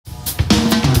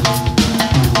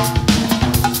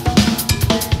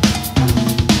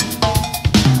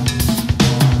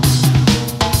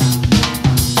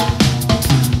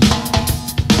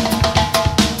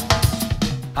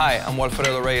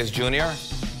Walfredo Reyes Jr.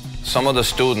 Some of the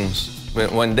students,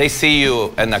 when they see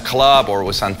you in a club or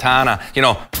with Santana, you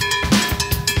know,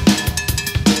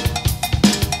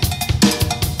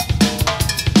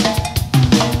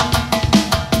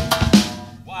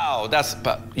 wow,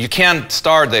 you can't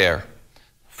start there.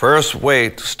 First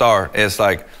way to start is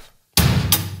like,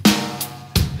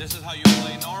 this is how you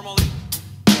play normally.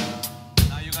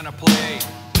 Now you're gonna play.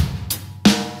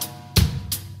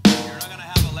 You're not gonna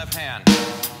have a left hand.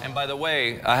 And by the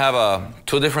way, I have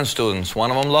two different students. One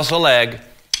of them lost a leg,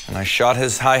 and I shot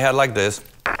his hi-hat like this.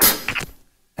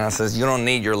 And I says, you don't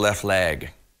need your left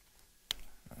leg.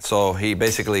 So he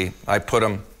basically, I put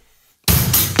him.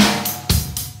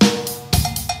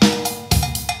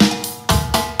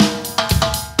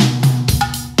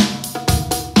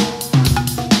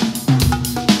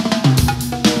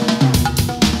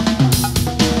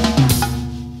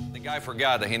 The guy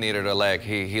forgot that he needed a leg.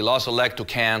 He lost a leg to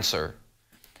cancer.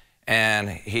 And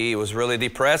he was really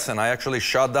depressed, and I actually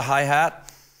shot the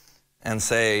hi-hat and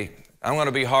say, I'm going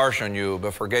to be harsh on you,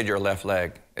 but forget your left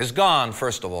leg. It's gone,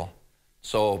 first of all.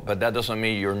 So, but that doesn't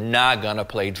mean you're not going to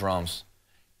play drums.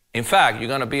 In fact, you're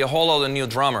going to be a whole other new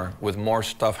drummer with more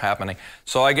stuff happening.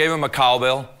 So I gave him a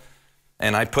cowbell,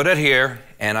 and I put it here,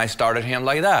 and I started him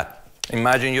like that.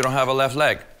 Imagine you don't have a left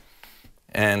leg,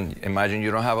 and imagine you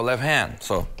don't have a left hand.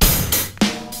 So.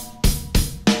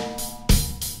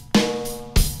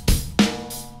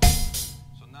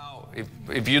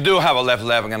 If you do have a left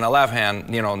leg and a left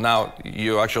hand, you know, now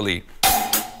you actually,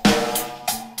 and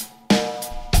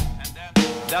then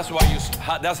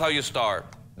that's how you start.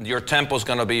 Your tempo's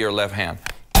gonna be your left hand.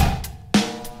 And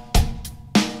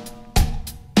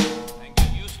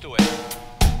get used to it.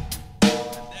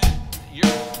 And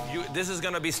then this is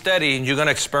gonna be steady, and you're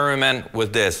gonna experiment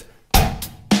with this.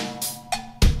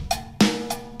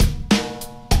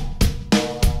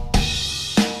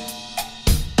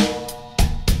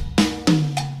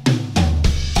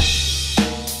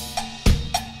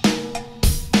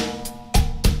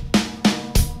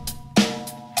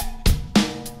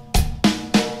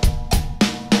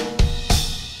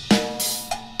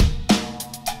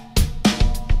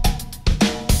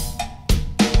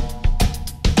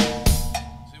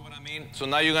 So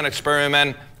now you're going to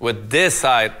experiment with this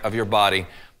side of your body.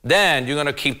 Then you're going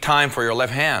to keep time for your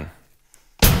left hand.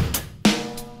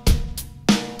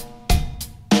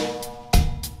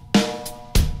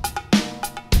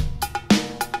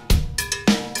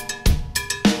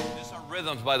 These are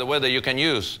rhythms, by the way, that you can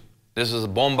use. This is a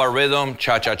bomba rhythm,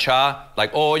 cha-cha-cha,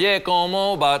 like oye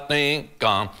como va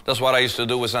tin-cam. That's what I used to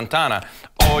do with Santana.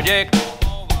 Oye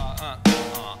como va,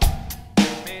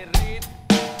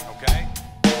 okay?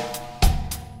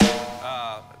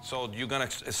 So you're gonna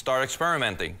start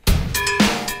experimenting.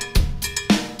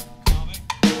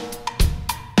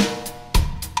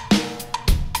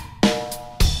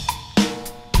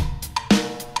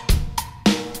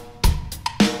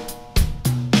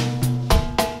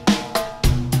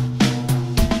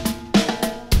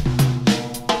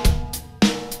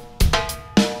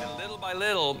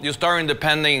 You start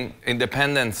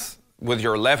independence with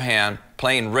your left hand,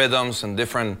 playing rhythms and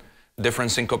different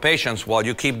syncopations while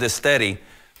you keep this steady.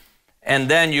 And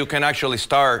then you can actually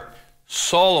start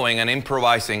soloing and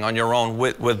improvising on your own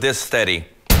with this steady.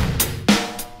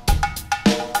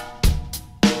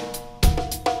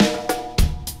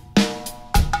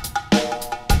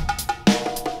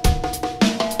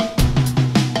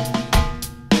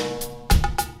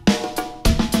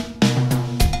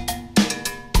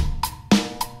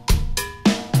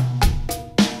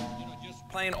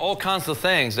 Playing all kinds of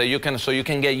things that you can, so you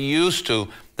can get used to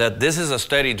that this is a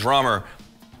steady drummer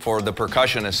for the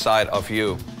percussionist side of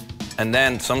you. And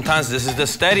then sometimes this is the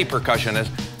steady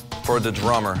percussionist for the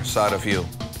drummer side of you.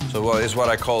 So it's what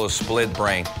I call a split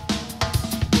brain.